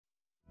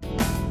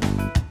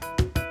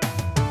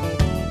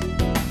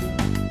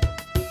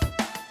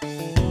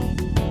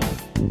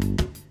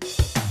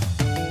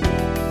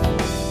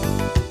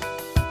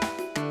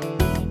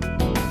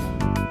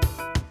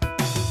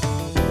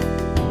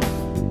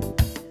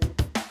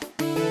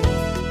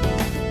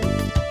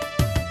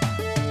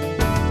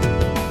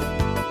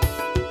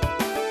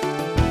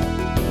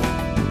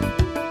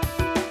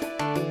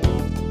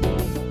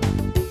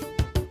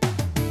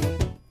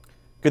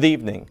Good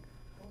evening.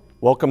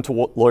 Welcome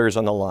to Lawyers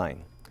on the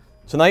Line.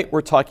 Tonight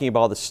we're talking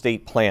about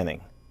estate planning,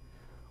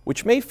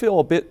 which may feel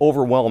a bit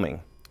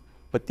overwhelming,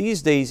 but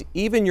these days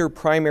even your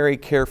primary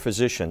care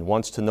physician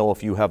wants to know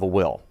if you have a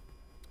will.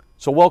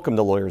 So welcome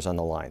to Lawyers on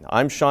the Line.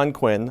 I'm Sean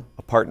Quinn,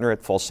 a partner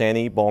at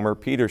Falsani, Balmer,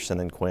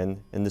 Peterson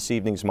Quinn, and this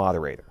evening's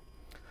moderator.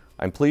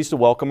 I'm pleased to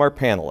welcome our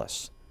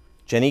panelists,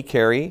 Jenny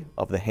Carey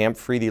of the Hanft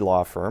Fride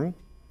law firm,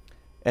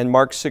 and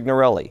Mark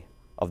Signorelli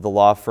of the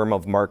law firm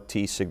of Mark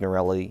T.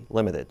 Signorelli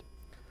Limited.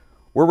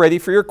 We're ready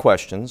for your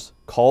questions.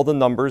 Call the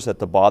numbers at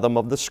the bottom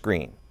of the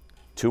screen,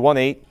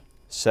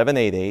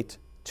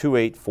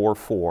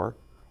 218-788-2844,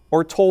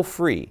 or toll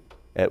free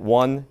at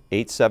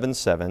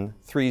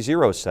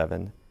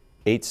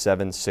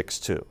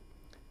 1-877-307-8762.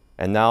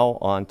 And now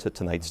on to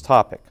tonight's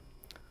topic.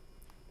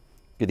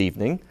 Good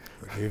evening.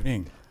 Good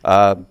evening.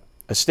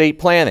 Estate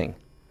planning.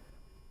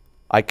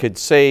 I could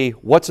say,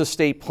 what's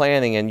estate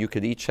planning? And you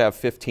could each have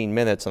 15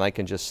 minutes and I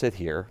can just sit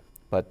here.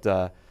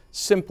 But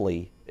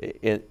simply,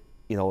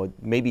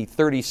 maybe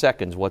 30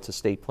 seconds, what's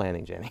estate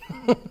planning, Jenny?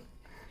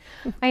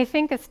 I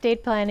think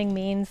estate planning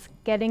means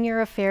getting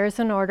your affairs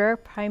in order,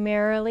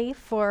 primarily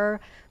for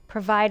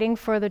providing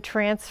for the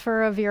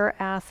transfer of your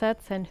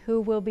assets and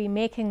who will be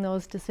making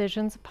those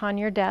decisions upon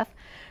your death.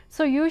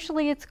 So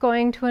usually it's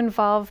going to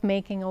involve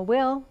making a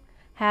will,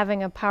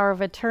 having a power of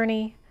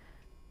attorney,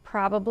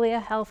 probably a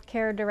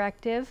healthcare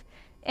directive,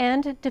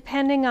 and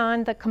depending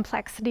on the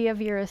complexity of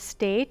your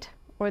estate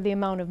or the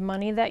amount of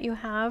money that you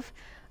have,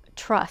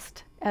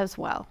 trust as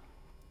well.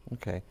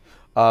 Okay.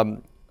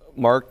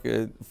 Mark,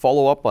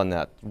 follow up on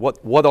that.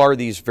 What are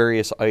these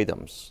various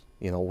items?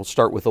 We'll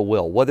start with a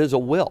will. What is a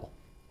will?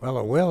 Well,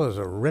 a will is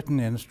a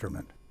written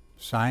instrument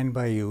signed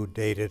by you,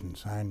 dated and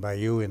signed by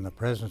you in the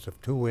presence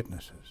of two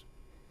witnesses.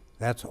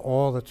 That's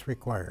all that's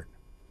required.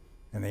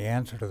 And the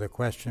answer to the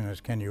question is,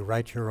 can you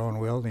write your own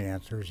will? The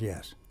answer is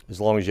yes. As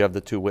long as you have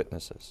the two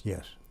witnesses?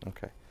 Yes.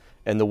 Okay.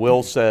 And the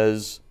will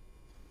says,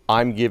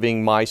 I'm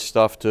giving my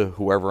stuff to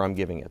whoever I'm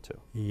giving it to?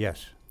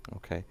 Yes.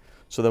 Okay.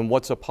 So then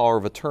what's a power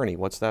of attorney?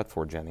 What's that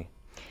for, Jenny?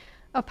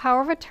 A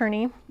power of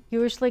attorney,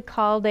 usually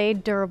called a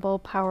durable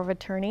power of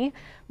attorney,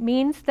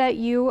 means that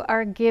you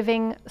are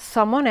giving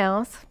someone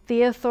else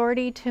the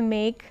authority to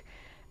make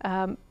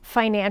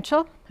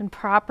financial and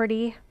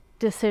property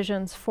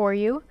decisions for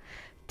you.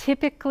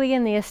 Typically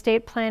in the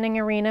estate planning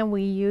arena,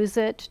 we use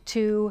it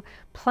to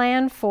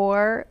plan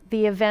for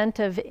the event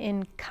of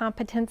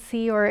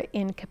incompetency or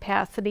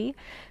incapacity,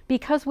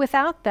 because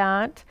without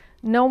that,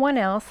 no one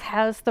else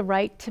has the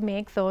right to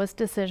make those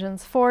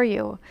decisions for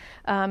you.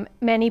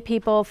 Many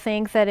people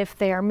think that if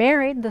they are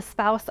married, the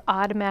spouse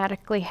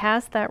automatically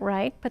has that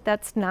right, but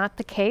that's not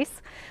the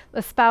case.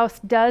 The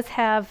spouse does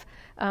have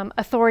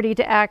authority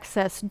to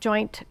access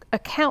joint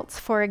accounts,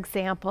 for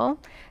example,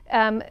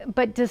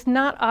 but does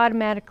not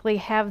automatically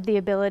have the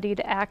ability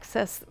to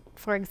access,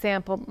 for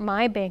example,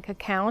 my bank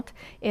account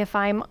if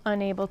I'm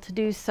unable to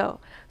do so.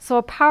 So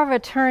a power of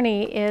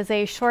attorney is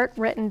a short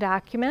written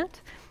document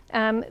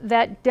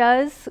that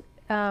does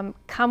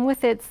come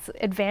with its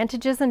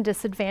advantages and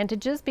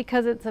disadvantages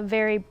because it's a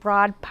very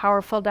broad,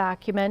 powerful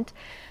document,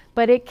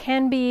 but it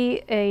can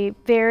be a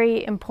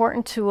very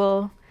important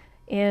tool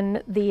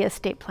in the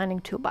estate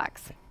planning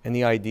toolbox. And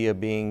the idea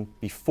being,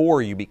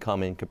 before you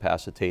become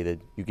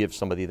incapacitated, you give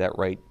somebody that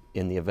right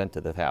in the event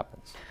that it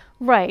happens.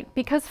 Right,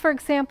 because for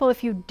example,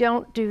 if you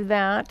don't do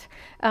that,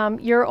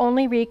 your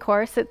only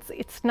recourse,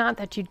 it's not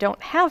that you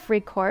don't have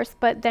recourse,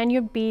 but then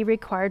you'd be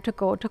required to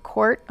go to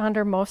court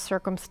under most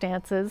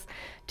circumstances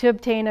to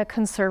obtain a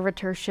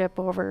conservatorship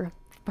over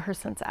the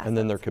person's assets. And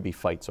then there could be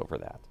fights over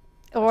that.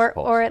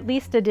 Or at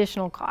least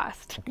additional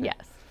cost, okay.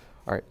 Yes.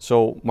 All right,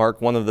 so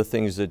Mark, one of the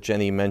things that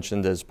Jenny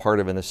mentioned as part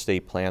of an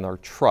estate plan are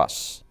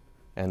trusts.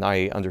 And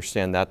I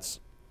understand that's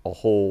a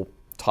whole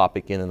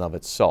topic in and of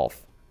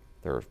itself.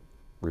 There are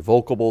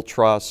revocable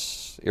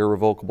trusts,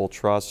 irrevocable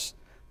trusts.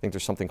 I think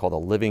there's something called a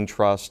living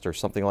trust or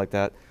something like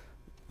that.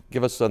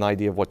 Give us an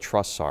idea of what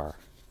trusts are.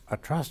 A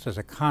trust is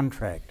a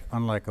contract,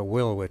 unlike a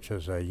will, which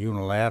is a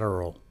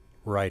unilateral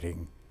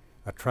writing.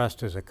 A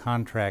trust is a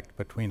contract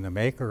between the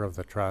maker of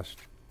the trust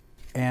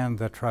and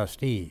the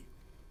trustee.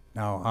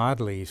 Now,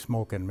 oddly,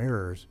 smoke and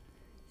mirrors,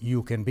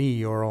 you can be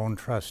your own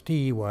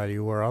trustee while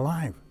you are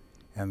alive,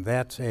 and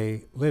that's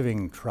a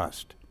living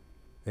trust.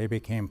 They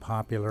became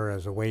popular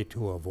as a way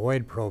to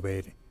avoid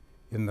probate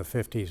in the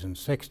 50s and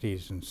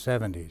 60s and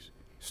 70s,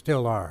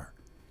 still are,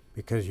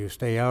 because you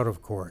stay out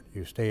of court,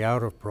 you stay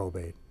out of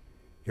probate.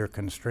 You're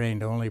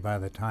constrained only by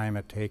the time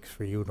it takes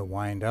for you to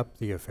wind up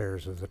the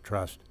affairs of the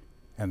trust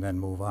and then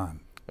move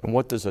on. And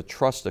what does a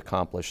trust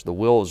accomplish? The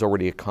will is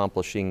already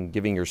accomplishing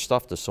giving your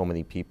stuff to so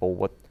many people.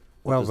 What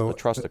does the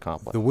trust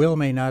accomplish? The will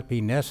may not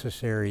be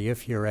necessary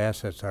if your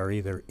assets are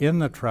either in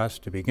the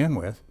trust to begin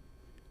with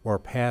or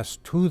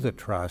passed to the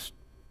trust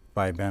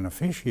by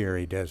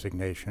beneficiary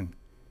designation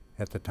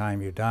at the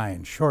time you die.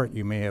 In short,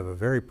 you may have a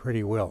very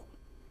pretty will,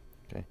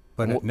 okay,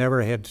 but it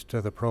never heads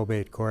to the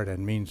probate court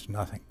and means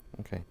nothing.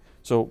 Okay.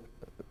 So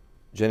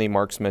Jenny,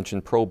 Mark's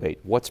mentioned probate.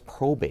 What's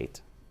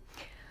probate?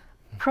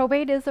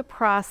 Probate is a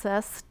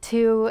process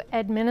to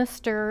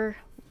administer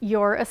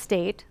your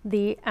estate,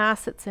 the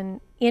assets in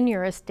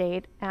your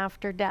estate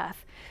after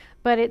death.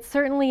 But it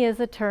certainly is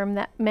a term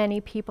that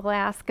many people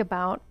ask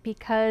about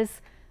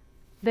because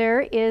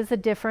there is a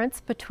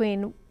difference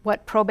between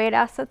what probate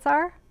assets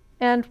are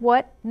and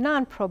what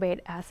non-probate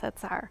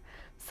assets are.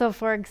 So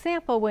for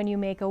example, when you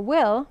make a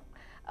will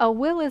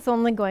is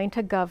only going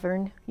to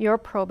govern your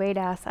probate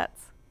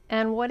assets.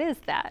 And what is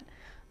that?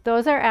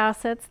 Those are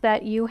assets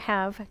that you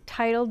have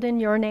titled in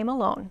your name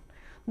alone.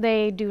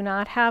 They do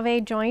not have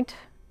a joint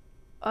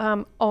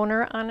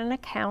owner on an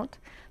account.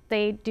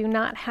 They do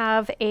not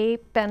have a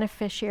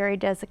beneficiary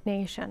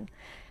designation.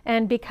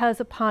 And because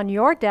upon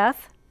your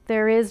death,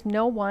 there is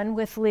no one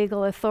with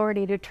legal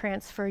authority to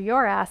transfer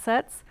your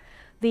assets,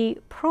 the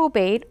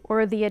probate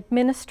or the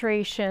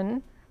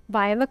administration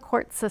via the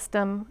court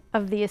system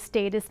of the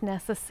estate is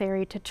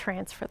necessary to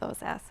transfer those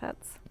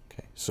assets.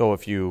 Okay, so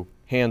if you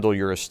handle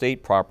your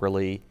estate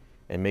properly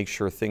and make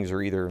sure things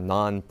are either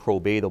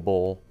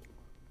non-probatable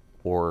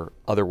or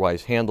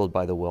otherwise handled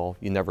by the will,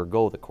 you never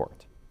go to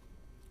court.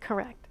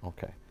 Correct.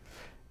 Okay.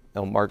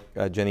 Now, Mark,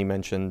 Jenny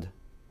mentioned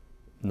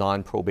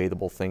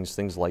non-probatable things,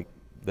 things like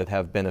that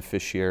have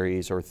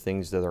beneficiaries or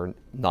things that are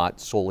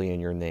not solely in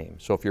your name.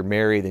 So if you're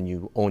married and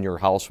you own your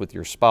house with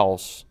your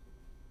spouse,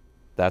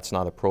 that's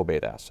not a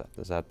probate asset.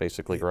 Is that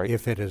basically right?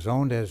 If it is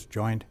owned as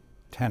joint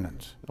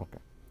tenants. Okay.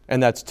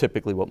 And that's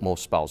typically what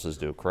most spouses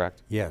do,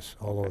 correct? Yes,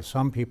 although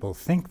some people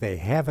think they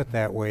have it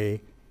that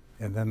way,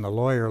 and then the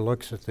lawyer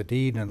looks at the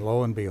deed and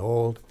lo and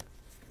behold,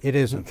 it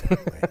isn't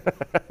that way.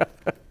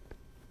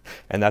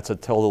 And that's a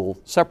total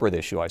separate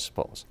issue, I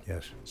suppose.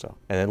 Yes. So,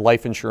 and then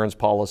life insurance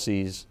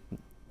policies,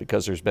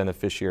 because there's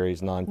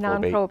beneficiaries,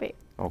 non-probate. Non-probate.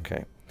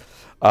 Okay.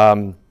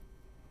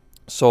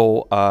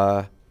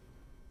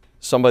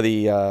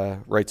 Somebody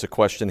writes a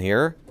question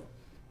here.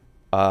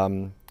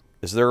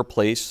 Is there a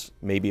place,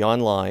 maybe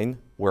online,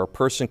 where a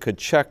person could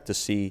check to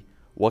see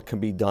what can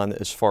be done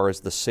as far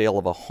as the sale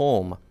of a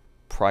home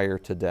prior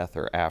to death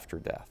or after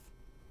death?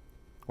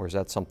 Or is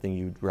that something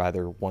you'd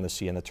rather want to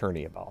see an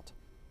attorney about?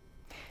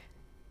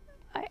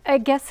 I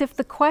guess if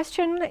the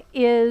question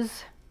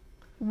is,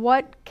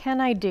 what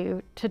can I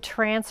do to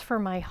transfer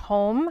my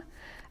home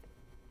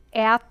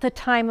at the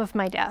time of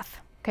my death?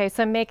 Okay,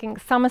 so I'm making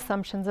some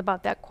assumptions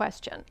about that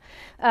question.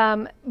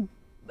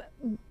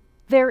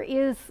 There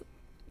is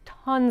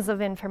tons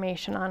of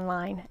information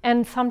online,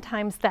 and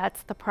sometimes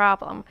that's the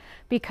problem,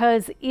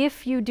 because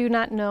if you do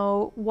not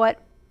know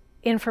what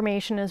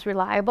information is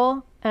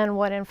reliable and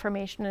what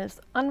information is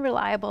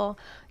unreliable,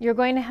 you're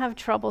going to have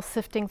trouble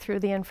sifting through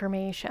the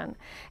information.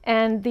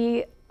 And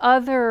the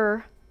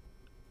other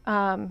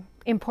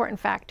important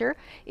factor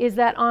is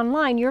that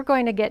online you're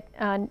going to get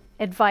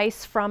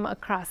advice from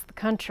across the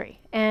country,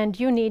 and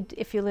you need,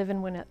 if you live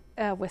in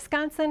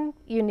Wisconsin,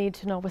 you need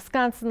to know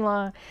Wisconsin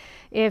law.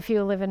 If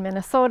you live in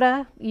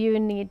Minnesota, you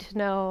need to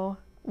know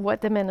what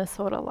the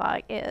Minnesota law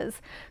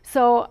is.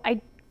 So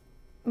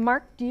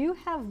Mark, do you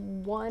have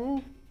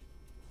one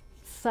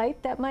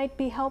site that might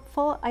be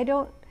helpful? I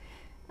don't,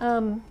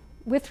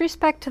 with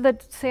respect to the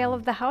sale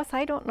of the house,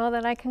 I don't know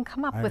that I can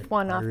come up with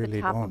one off the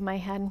top of my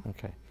head.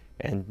 Okay.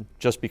 And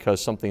just because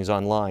something's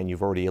online,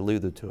 you've already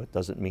alluded to it,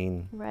 doesn't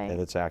mean that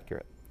it's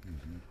accurate.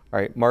 Mm-hmm. All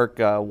right, Mark,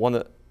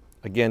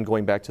 again,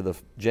 going back to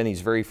Jenny's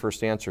very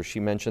first answer,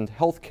 she mentioned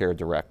healthcare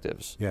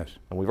directives. Yes.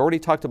 And we've already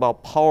talked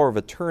about power of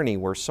attorney,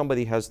 where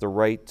somebody has the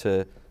right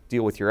to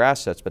deal with your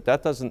assets, but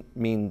that doesn't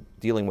mean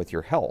dealing with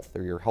your health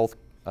or your health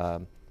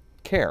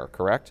care,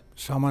 correct?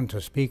 Someone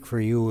to speak for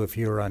you if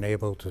you're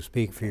unable to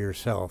speak for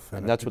yourself.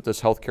 And that's what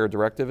this healthcare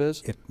directive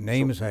is? It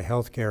names a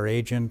healthcare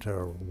agent,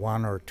 or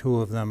one or two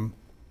of them,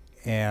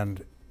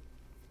 and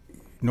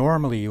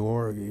normally you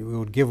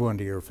would give one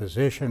to your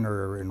physician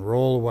or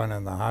enroll one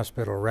in the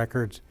hospital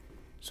records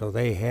so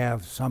they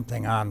have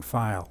something on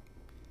file.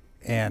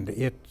 And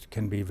it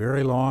can be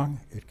very long,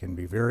 it can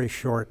be very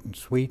short and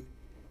sweet.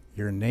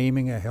 You're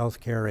naming a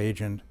healthcare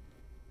agent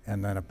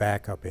and then a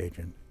backup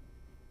agent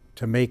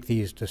to make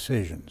these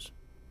decisions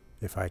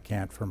if I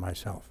can't for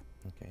myself.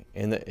 Okay.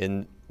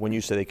 And when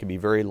you say they can be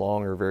very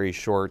long or very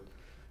short,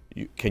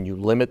 can you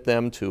limit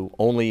them to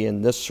only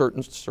in this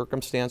certain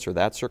circumstance or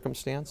that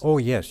circumstance? Oh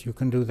yes, you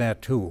can do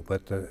that too,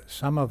 but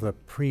some of the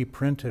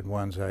pre-printed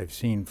ones I've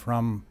seen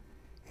from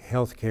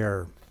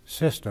healthcare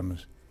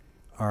systems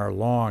are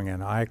long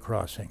and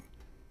eye-crossing,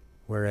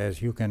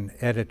 whereas you can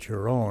edit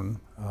your own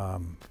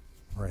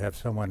or have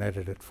someone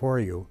edit it for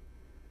you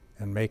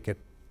and make it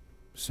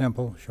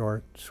simple,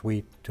 short,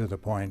 sweet, to the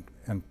point,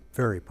 and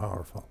very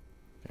powerful.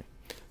 Okay.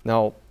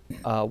 Now,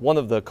 one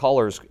of the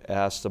callers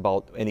asked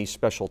about any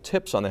special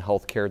tips on the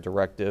healthcare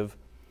directive,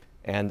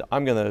 and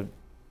I'm going to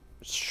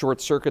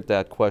short-circuit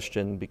that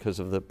question because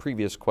of the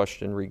previous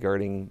question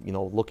regarding,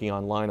 looking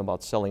online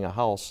about selling a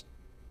house.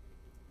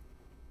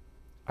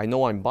 I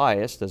know I'm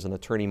biased as an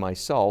attorney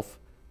myself,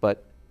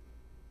 but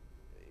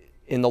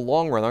in the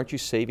long run, aren't you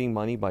saving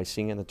money by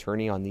seeing an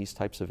attorney on these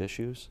types of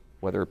issues,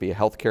 whether it be a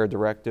healthcare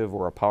directive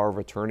or a power of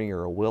attorney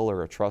or a will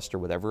or a trust or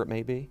whatever it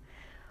may be?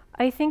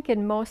 I think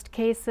in most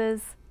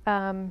cases,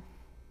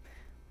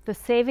 The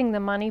saving the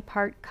money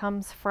part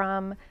comes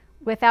from,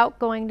 without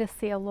going to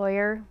see a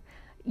lawyer,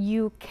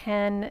 you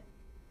can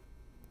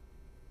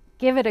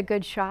give it a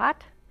good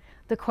shot.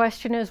 The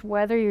question is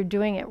whether you're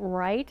doing it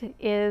right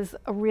is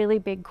a really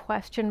big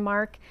question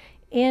mark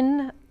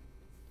in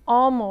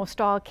almost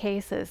all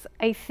cases.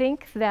 I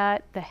think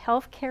that the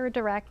healthcare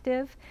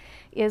directive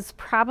is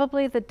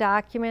probably the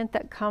document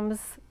that comes,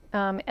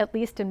 at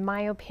least in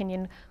my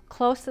opinion,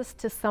 closest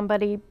to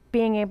somebody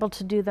being able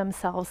to do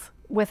themselves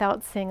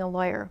without seeing a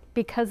lawyer,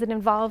 because it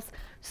involves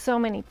so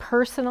many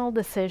personal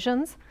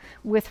decisions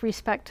with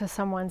respect to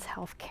someone's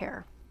health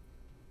care.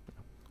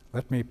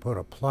 Let me put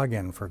a plug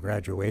in for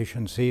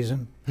graduation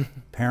season.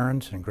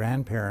 Parents and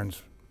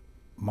grandparents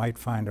might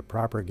find a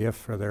proper gift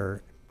for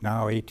their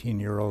now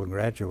 18-year-old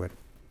graduate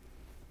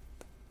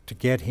to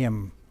get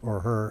him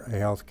or her a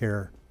health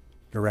care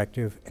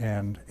directive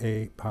and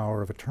a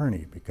power of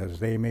attorney, because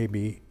they may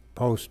be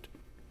post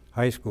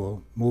high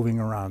school moving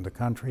around the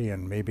country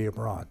and maybe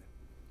abroad.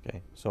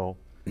 Okay, so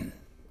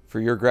for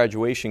your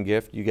graduation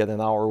gift, you get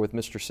an hour with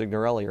Mr.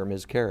 Signorelli or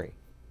Ms. Carey,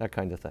 that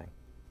kind of thing.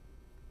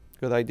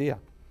 Good idea.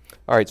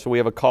 All right, so we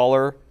have a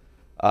caller.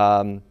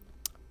 Power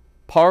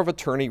of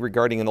attorney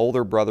regarding an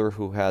older brother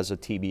who has a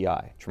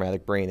TBI,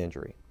 traumatic brain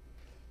injury.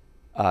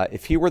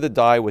 If he were to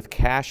die with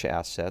cash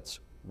assets,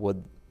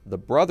 would the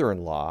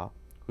brother-in-law,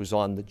 who's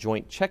on the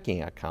joint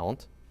checking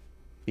account,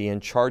 be in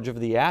charge of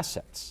the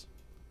assets,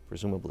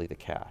 presumably the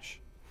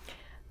cash?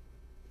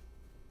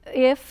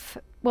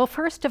 Well,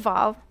 first of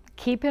all,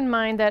 keep in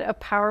mind that a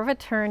power of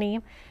attorney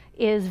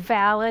is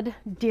valid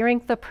during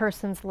the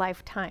person's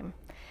lifetime,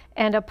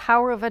 and a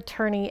power of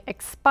attorney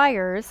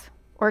expires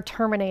or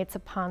terminates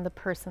upon the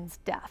person's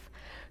death.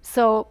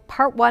 So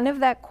part one of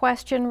that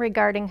question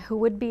regarding who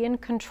would be in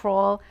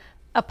control,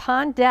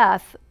 upon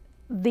death,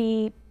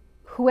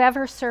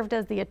 whoever served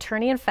as the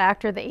attorney in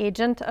fact or the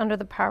agent under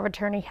the power of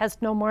attorney has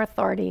no more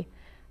authority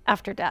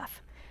after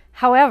death.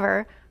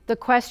 However, the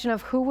question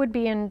of who would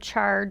be in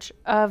charge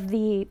of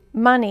the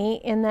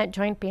money in that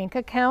joint bank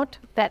account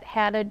that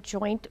had a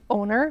joint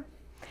owner,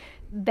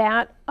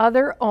 that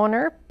other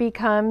owner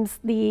becomes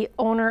the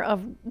owner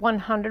of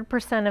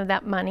 100% of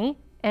that money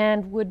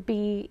and would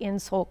be in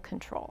sole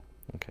control.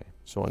 Okay,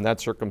 so in that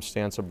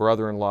circumstance, a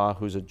brother-in-law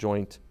who's a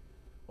joint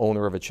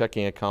owner of a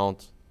checking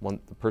account, when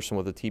the person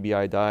with the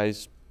TBI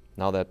dies,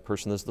 now that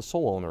person is the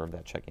sole owner of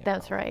that checking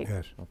account. That's right.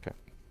 Yes. Okay.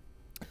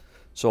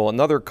 So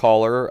another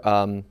caller,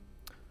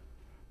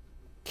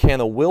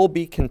 can a will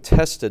be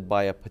contested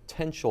by a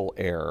potential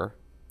heir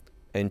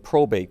in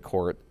probate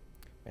court?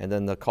 And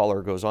then the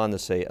caller goes on to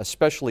say,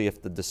 especially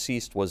if the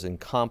deceased was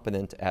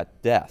incompetent at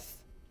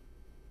death.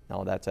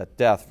 Now that's at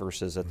death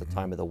versus at the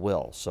time of the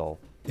will. So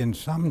in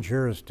some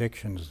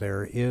jurisdictions,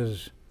 there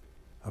is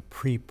a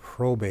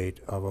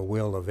pre-probate of a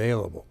will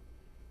available.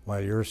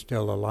 While you're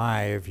still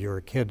alive, your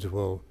kids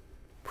will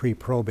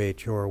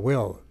pre-probate your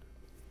will.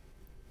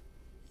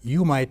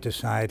 You might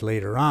decide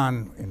later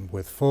on, and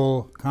with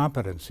full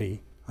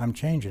competency, I'm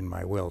changing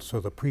my will. So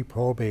the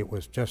pre-probate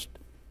was just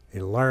a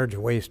large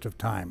waste of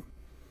time.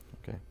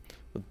 okay.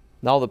 But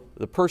now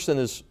the person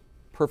is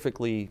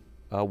perfectly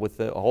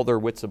with all their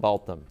wits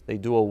about them. They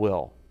do a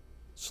will.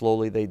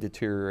 Slowly they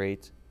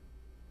deteriorate,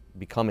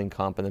 become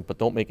incompetent, but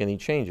don't make any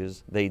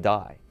changes. They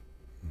die.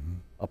 Mm-hmm.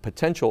 A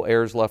potential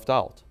heir is left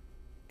out.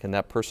 Can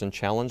that person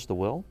challenge the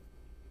will?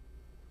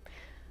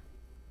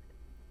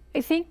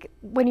 I think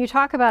when you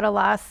talk about a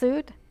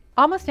lawsuit,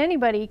 almost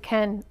anybody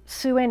can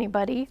sue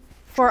anybody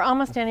for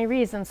almost any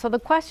reason. So the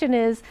question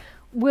is,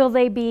 will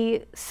they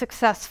be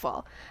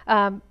successful?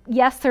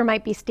 Yes, there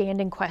might be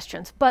standing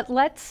questions, but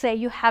let's say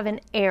you have an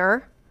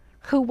heir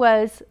who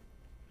was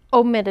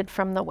omitted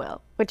from the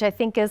will, which I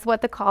think is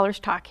what the caller's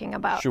talking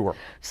about. Sure.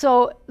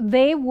 So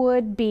they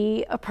would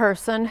be a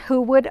person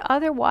who would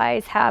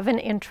otherwise have an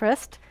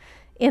interest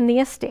in the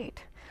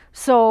estate.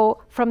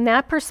 So from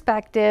that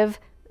perspective,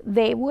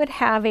 they would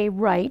have a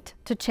right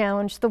to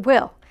challenge the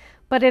will.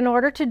 But in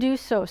order to do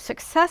so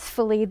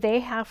successfully, they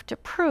have to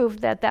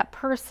prove that that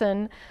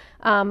person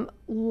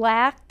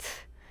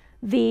lacked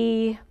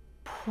the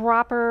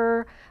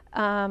proper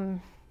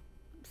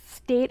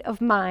state of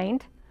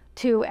mind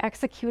to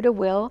execute a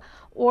will,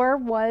 or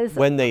was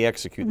When they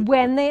executed.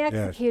 when they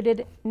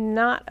executed,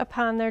 not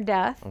upon their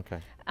death. Okay.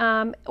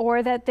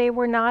 Or that they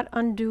were not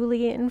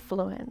unduly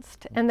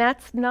influenced. And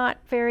that's not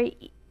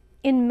very,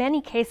 in many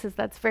cases,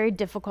 that's very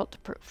difficult to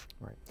prove.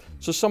 Right.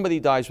 So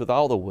somebody dies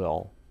without a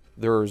will,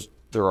 there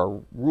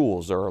are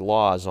rules, there are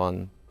laws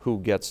on who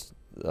gets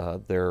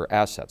their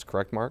assets,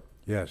 correct, Mark?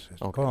 Yes,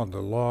 it's called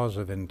the laws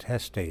of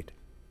intestate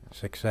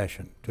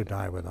succession, to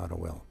die without a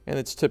will. And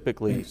it's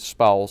typically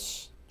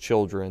spouse,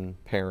 children,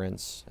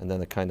 parents, and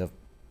then it kind of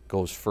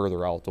goes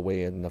further out the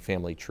way in the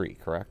family tree,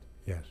 correct?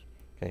 Yes.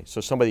 Okay, so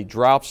somebody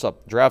drafts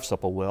up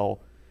a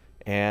will,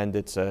 and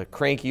it's a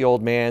cranky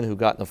old man who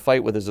got in a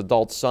fight with his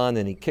adult son,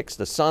 and he kicks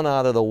the son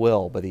out of the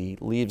will, but he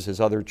leaves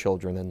his other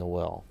children in the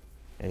will,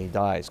 and he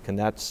dies. Can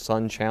that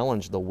son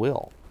challenge the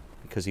will?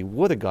 Because he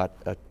would have got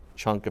a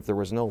chunk if there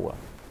was no will.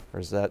 Or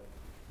is that,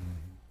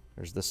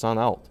 there's the son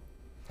out?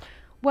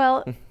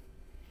 Well,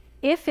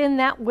 if in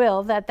that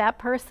will that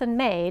person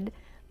made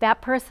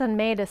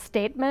a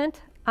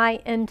statement,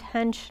 I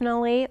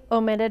intentionally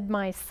omitted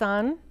my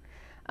son,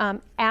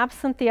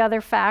 absent the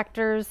other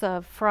factors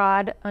of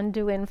fraud,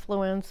 undue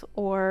influence,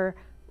 or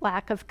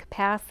lack of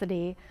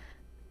capacity,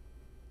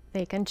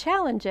 they can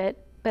challenge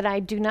it, but I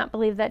do not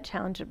believe that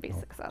challenge would be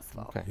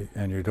successful. Okay.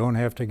 And you don't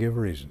have to give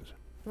reasons.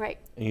 Right.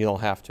 And you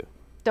don't have to.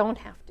 Don't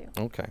have to.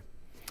 Okay.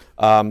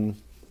 A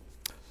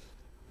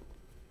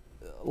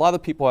lot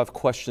of people have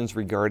questions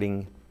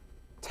regarding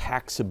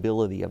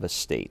taxability of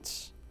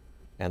estates.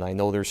 And I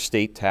know there's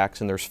state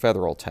tax and there's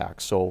federal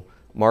tax. So,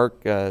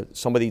 Mark,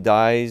 somebody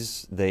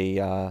dies, they,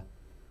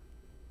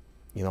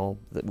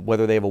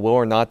 whether they have a will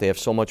or not, they have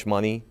so much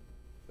money.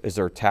 Is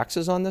there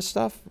taxes on this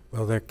stuff?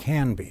 Well, there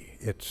can be.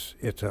 It's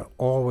a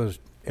always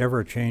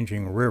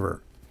ever-changing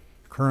river.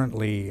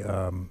 Currently,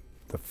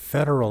 the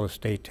federal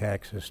estate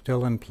tax is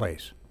still in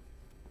place,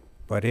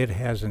 but it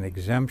has an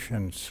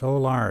exemption so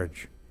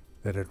large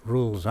that it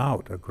rules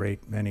out a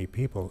great many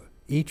people.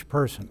 Each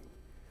person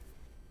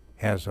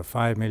has a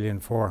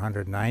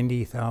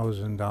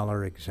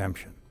 $5,490,000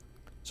 exemption.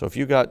 So if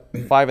you got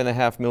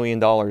 $5.5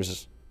 million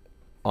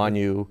on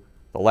you,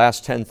 the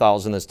last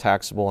 $10,000 is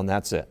taxable, and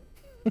that's it.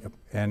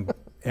 Yep.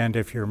 And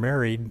if you're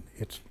married,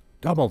 it's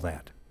double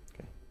that.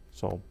 Okay.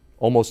 So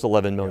almost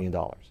 $11 million.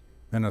 Yep.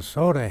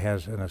 Minnesota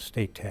has an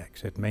estate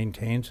tax. It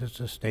maintains its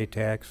estate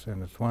tax,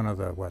 and it's one of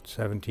the,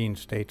 17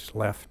 states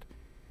left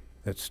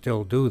that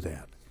still do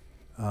that.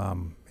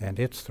 And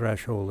its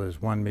threshold is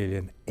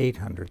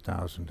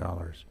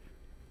 $1,800,000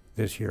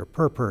 this year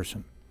per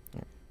person.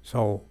 Yeah.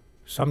 So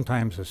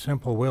sometimes a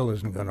simple will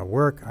isn't going to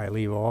work. I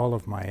leave all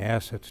of my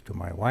assets to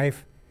my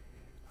wife.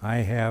 I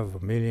have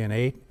 $1.8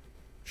 million.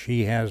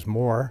 She has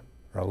more,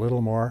 or a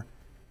little more.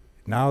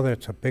 Now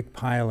that's a big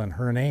pile in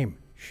her name.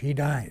 She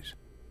dies.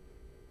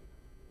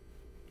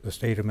 The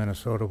state of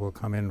Minnesota will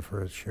come in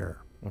for its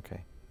share.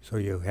 Okay. So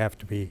you have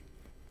to be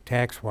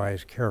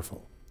tax-wise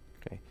careful.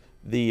 Okay.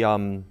 The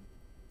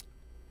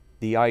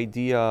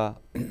idea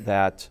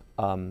that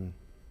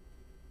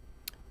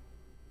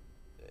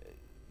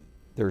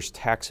there's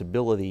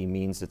taxability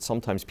means that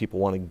sometimes people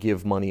want to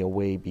give money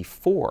away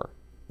before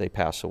they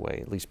pass away,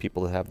 at least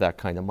people that have that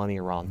kind of money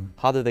around. Mm-hmm.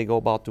 How do they go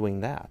about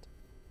doing that?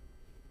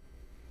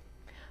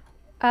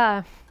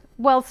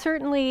 Well,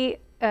 certainly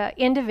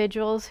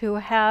individuals who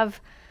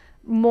have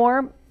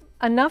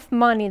enough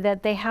money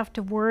that they have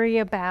to worry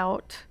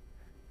about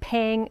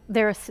paying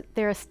their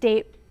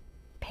estate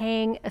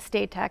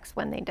tax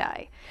when they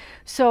die.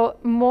 So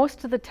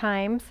most of the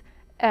times,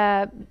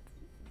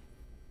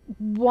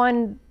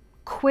 one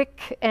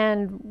quick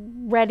and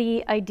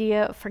ready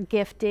idea for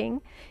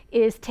gifting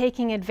is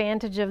taking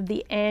advantage of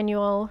the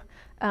annual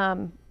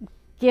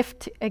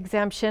gift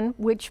exemption,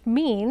 which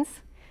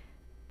means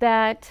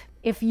that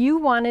if you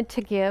wanted to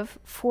give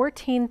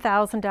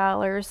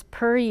 $14,000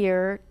 per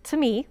year to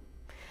me,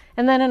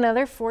 and then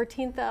another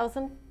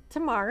 $14,000 to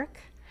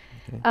Mark.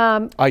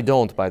 Okay. I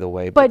don't, by the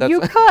way. But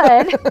you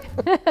could.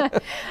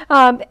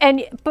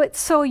 But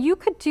so you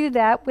could do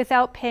that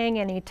without paying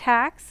any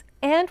tax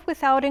and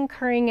without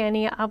incurring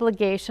any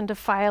obligation to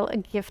file a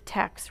gift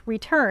tax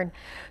return.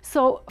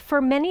 So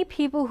for many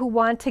people who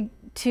want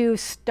to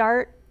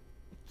start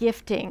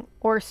gifting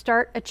or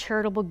start a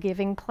charitable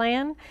giving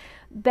plan,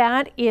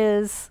 that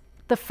is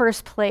the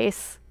first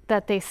place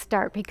that they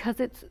start because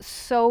it's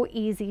so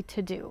easy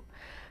to do.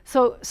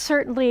 So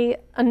certainly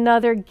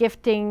another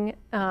gifting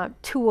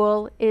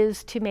tool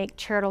is to make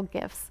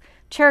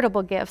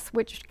charitable gifts,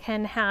 which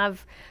can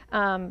have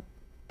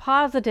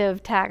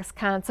positive tax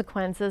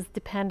consequences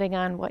depending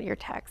on what your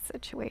tax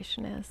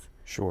situation is.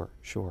 Sure,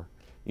 sure.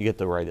 You get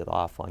to write it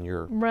off on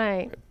your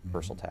right.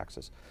 personal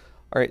taxes.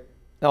 All right.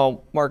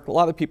 Now, Mark, a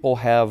lot of people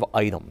have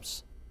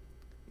items.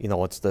 You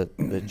know, it's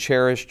the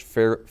cherished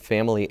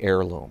family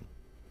heirloom.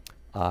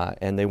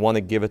 And they want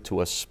to give it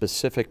to a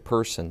specific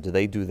person. Do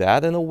they do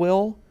that in a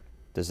will?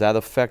 Does that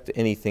affect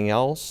anything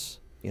else?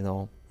 You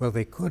know? Well,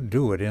 they could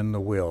do it in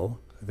the will.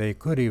 They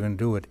could even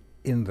do it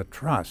in the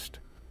trust.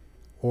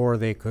 Or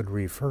they could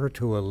refer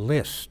to a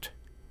list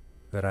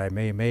that I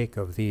may make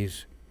of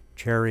these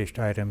cherished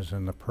items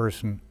and the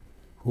person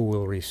who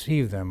will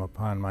receive them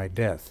upon my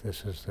death.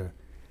 This is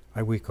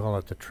we call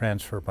it the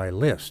transfer by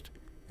list.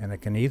 And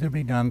it can either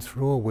be done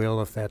through a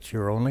will if that's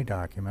your only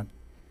document,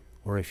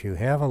 or if you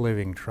have a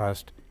living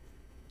trust,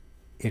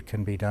 it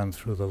can be done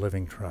through the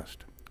living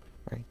trust.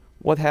 Right.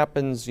 What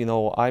happens, you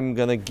know, I'm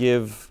going to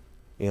give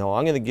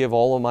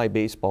all of my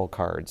baseball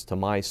cards to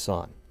my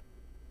son,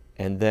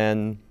 and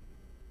then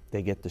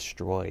they get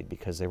destroyed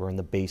because they were in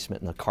the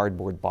basement in a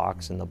cardboard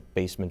box and the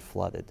basement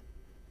flooded.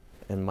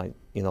 And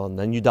and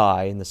then you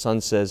die and the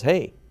son says,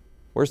 "Hey,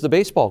 where's the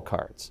baseball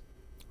cards?"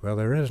 Well,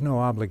 there is no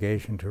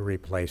obligation to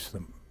replace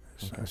them.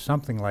 Okay.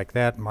 Something like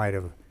that might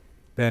have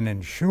been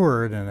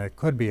insured, and it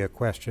could be a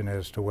question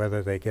as to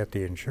whether they get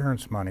the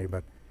insurance money,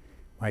 but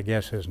my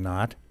guess is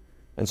not.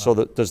 And so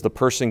does the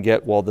person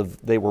get, well,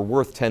 they were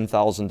worth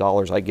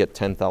 $10,000, I get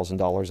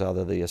 $10,000 out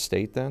of the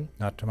estate then?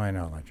 Not to my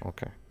knowledge.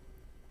 Okay.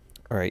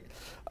 All right.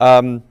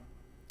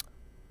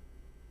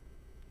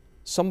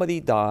 somebody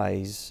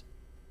dies,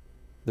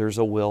 there's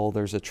a will,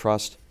 there's a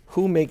trust,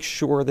 who makes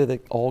sure that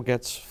it all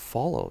gets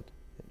followed?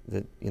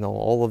 That, you know,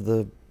 all of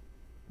the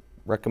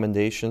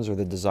recommendations or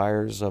the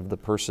desires of the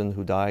person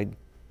who died,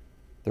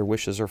 their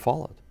wishes are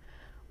followed?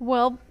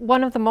 Well,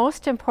 one of the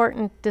most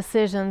important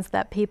decisions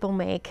that people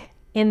make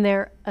in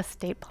their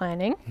estate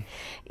planning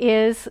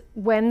is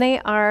when they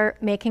are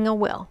making a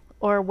will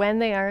or when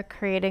they are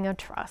creating a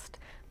trust.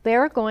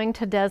 They're going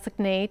to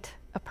designate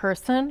a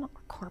person or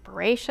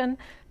corporation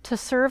to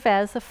serve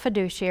as a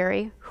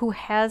fiduciary who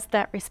has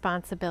that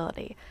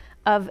responsibility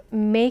of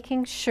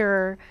making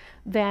sure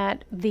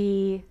that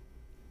the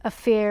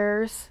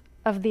affairs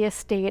of the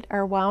estate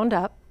are wound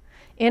up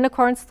in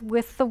accordance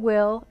with the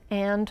will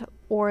and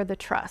or the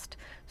trust.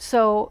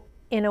 So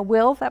in a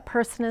will, that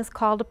person is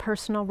called a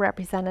personal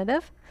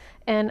representative,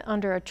 and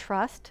under a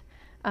trust,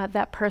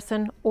 that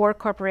person or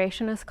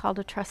corporation is called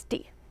a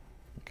trustee.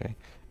 Okay.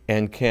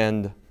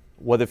 And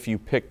what if you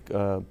pick,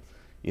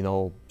 you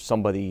know,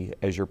 somebody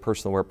as your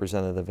personal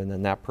representative and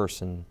then that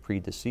person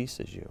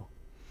predeceases you?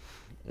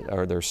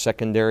 Are there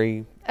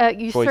secondary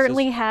You choices?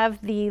 certainly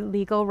have the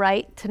legal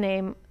right to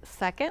name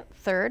second,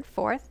 third,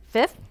 fourth,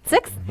 fifth,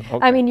 sixth. Okay.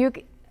 I mean,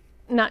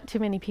 not too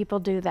many people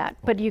do that,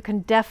 but you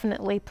can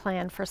definitely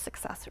plan for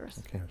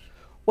successors. Okay.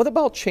 What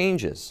about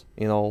changes?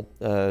 You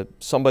know,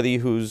 somebody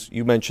who's,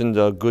 you mentioned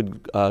a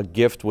good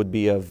gift would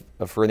be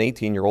for an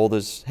 18-year-old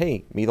is,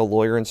 hey, meet a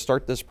lawyer and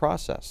start this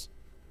process.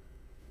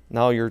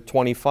 Now you're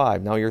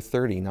 25, now you're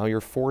 30, now you're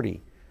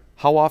 40.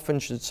 How often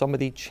should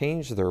somebody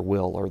change their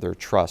will or their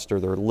trust or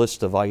their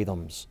list of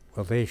items?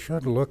 Well, they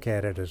should look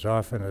at it as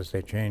often as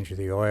they change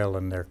the oil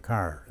in their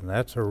car, and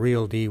that's a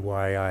real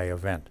DIY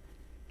event.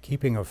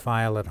 Keeping a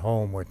file at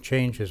home where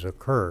changes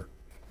occur.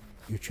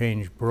 You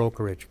change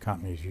brokerage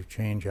companies, you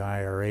change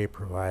IRA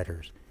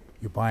providers,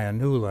 you buy a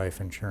new life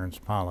insurance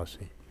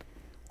policy.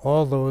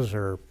 All those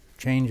are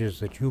changes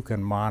that you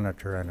can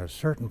monitor, and at a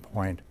certain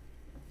point,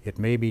 it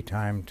may be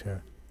time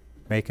to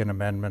make an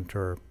amendment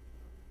or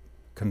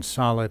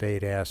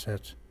consolidate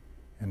assets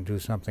and do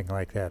something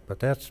like that. But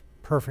that's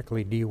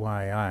perfectly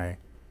DIY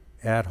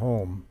at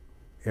home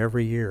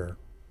every year,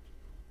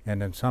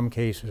 and in some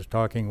cases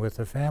talking with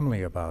the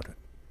family about it.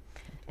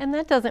 And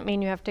that doesn't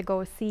mean you have to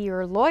go see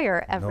your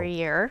lawyer every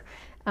year,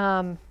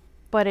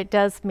 but it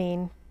does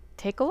mean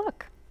take a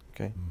look.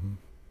 Okay.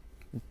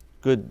 Mm-hmm.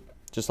 Good,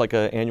 just like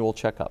an annual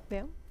checkup.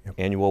 Yeah. Yep.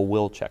 Annual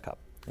will checkup.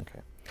 Okay.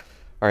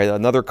 All right,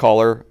 another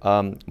caller.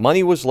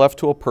 Money was left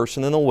to a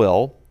person in a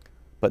will,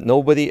 but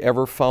nobody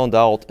ever found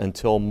out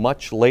until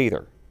much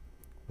later,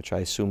 which I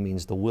assume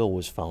means the will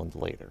was found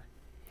later.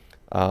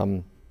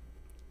 Now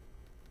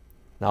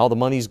the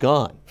money's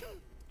gone.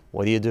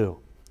 What do you do?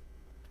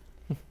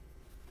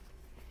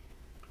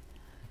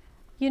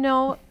 You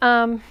know,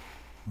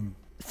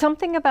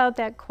 something about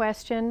that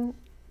question,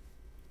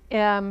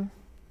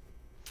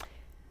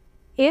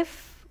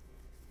 if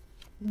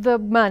the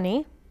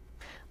money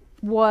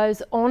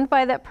was owned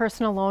by that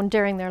person alone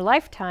during their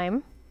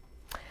lifetime,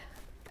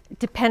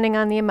 depending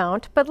on the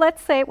amount, but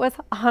let's say it was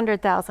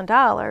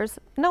 $100,000,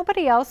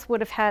 nobody else would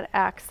have had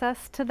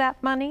access to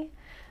that money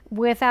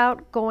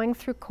without going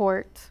through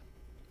court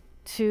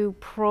to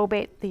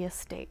probate the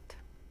estate.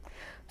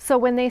 So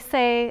when they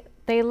say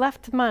they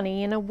left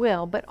money in a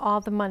will, but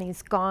all the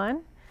money's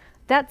gone,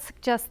 that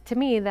suggests to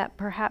me that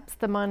perhaps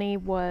the money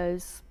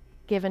was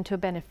given to a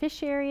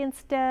beneficiary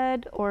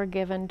instead or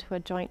given to a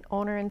joint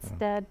owner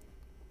instead.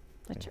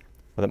 Not sure.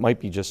 But it might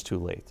be just too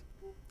late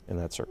in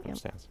that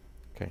circumstance.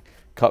 Yep.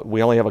 Okay.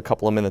 We only have a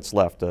couple of minutes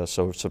left,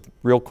 so some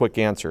real quick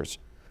answers.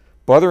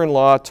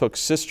 Brother-in-law took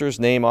sister's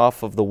name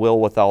off of the will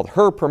without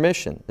her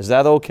permission. Is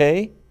that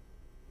okay?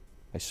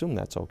 I assume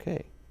that's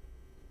okay.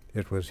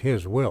 It was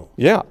his will.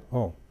 Yeah.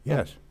 Oh,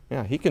 yes.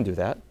 Yeah, he can do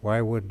that.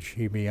 Why would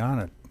she be on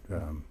it?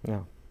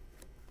 Yeah.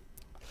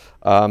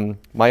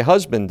 My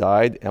husband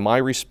died. Am I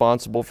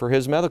responsible for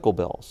his medical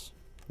bills?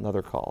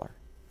 Another caller.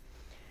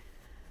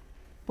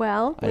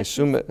 Well,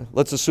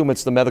 let's assume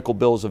it's the medical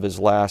bills of his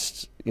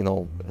last,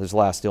 his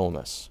last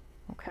illness.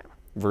 Okay.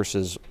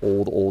 Versus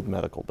old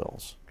medical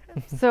bills.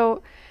 Okay.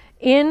 So,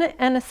 in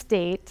an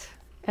estate,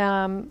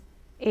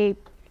 a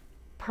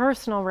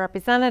personal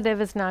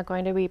representative is not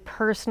going to be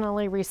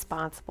personally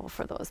responsible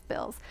for those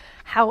bills.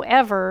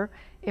 However,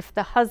 if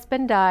the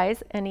husband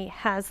dies and he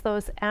has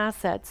those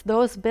assets,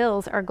 those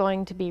bills are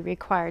going to be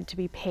required to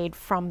be paid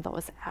from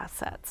those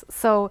assets.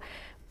 So,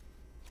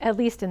 at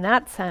least in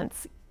that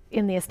sense,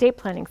 in the estate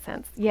planning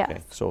sense, yes.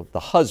 Okay. So the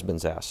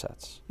husband's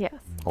assets. Yes.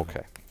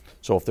 Okay.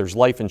 So if there's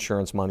life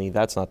insurance money,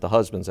 that's not the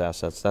husband's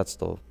assets, that's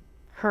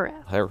her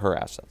assets. Her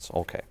assets.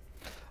 Okay.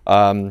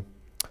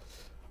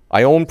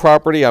 I own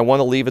property, I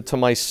want to leave it to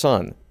my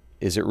son.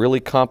 Is it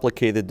really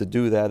complicated to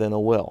do that in a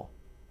will?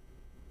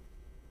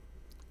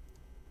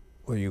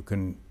 Well, you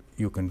can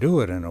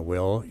do it in a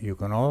will. You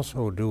can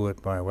also do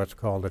it by what's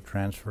called a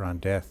transfer on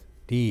death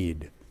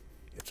deed.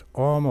 It's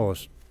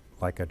almost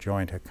like a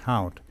joint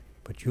account,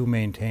 but you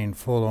maintain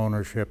full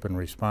ownership and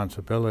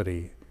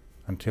responsibility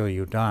until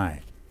you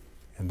die.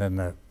 And then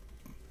the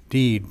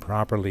deed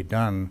properly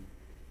done,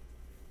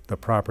 the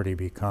property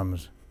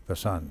becomes the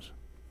sons.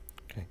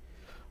 Okay.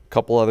 A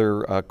couple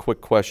other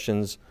quick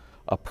questions.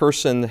 A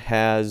person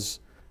has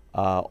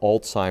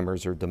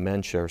Alzheimer's or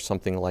dementia or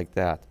something like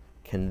that.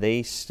 Can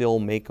they still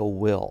make a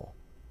will?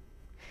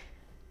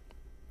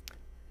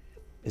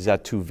 Is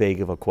that too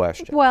vague of a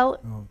question?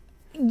 Well,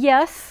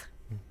 yes,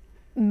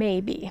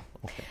 maybe.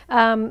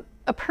 Okay.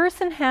 A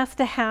person has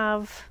to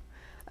have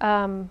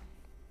an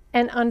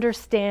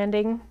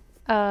understanding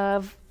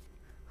of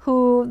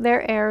who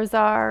their heirs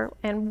are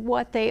and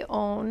what they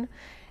own.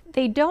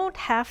 They don't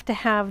have to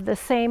have the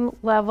same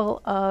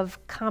level of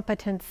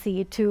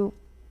competency to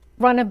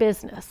run a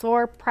business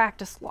or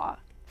practice law,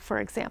 for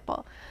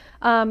example.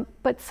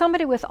 But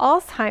somebody with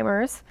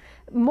Alzheimer's,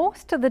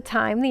 most of the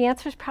time the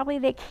answer is probably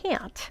they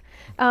can't.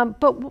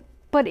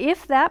 But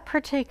if that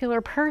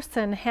particular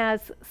person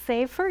has,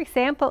 say for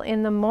example,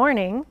 in the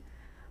morning,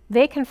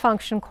 they can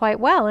function quite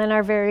well and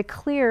are very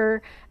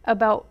clear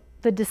about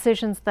the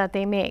decisions that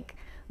they make.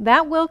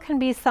 That will can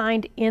be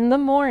signed in the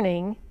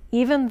morning,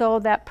 even though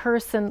that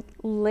person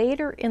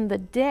later in the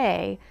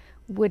day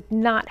would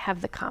not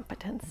have the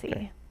competency.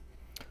 Okay.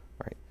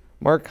 All right.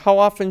 Mark, how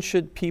often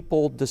should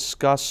people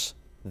discuss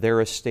their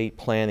estate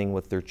planning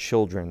with their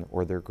children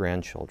or their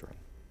grandchildren?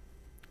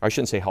 I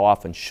shouldn't say how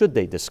often should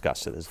they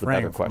discuss it is the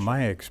better question. From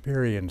my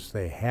experience,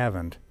 they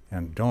haven't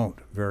and don't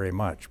very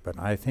much, but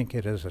I think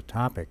it is a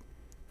topic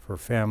for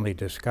family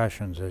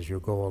discussions as you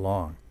go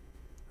along,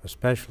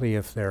 especially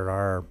if there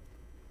are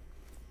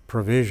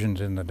provisions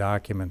in the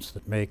documents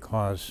that may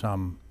cause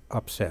some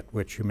upset,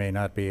 which you may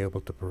not be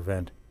able to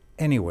prevent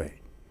anyway.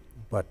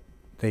 But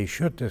they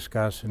should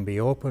discuss and be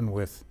open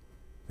with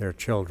their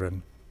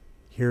children.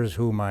 Here's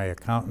who my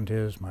accountant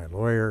is, my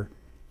lawyer.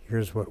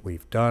 Here's what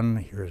we've done.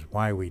 Here's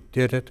why we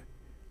did it.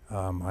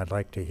 I'd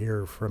like to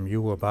hear from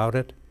you about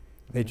it.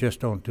 They just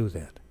don't do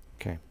that.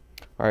 Okay.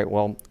 All right.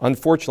 Well,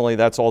 unfortunately,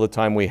 that's all the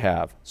time we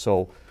have.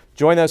 So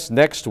join us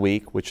next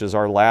week, which is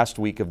our last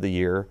week of the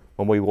year,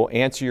 when we will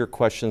answer your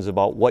questions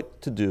about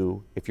what to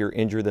do if you're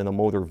injured in a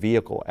motor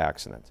vehicle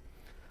accident.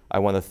 I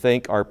want to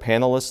thank our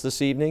panelists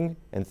this evening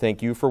and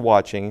thank you for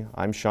watching.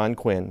 I'm Sean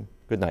Quinn.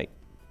 Good night.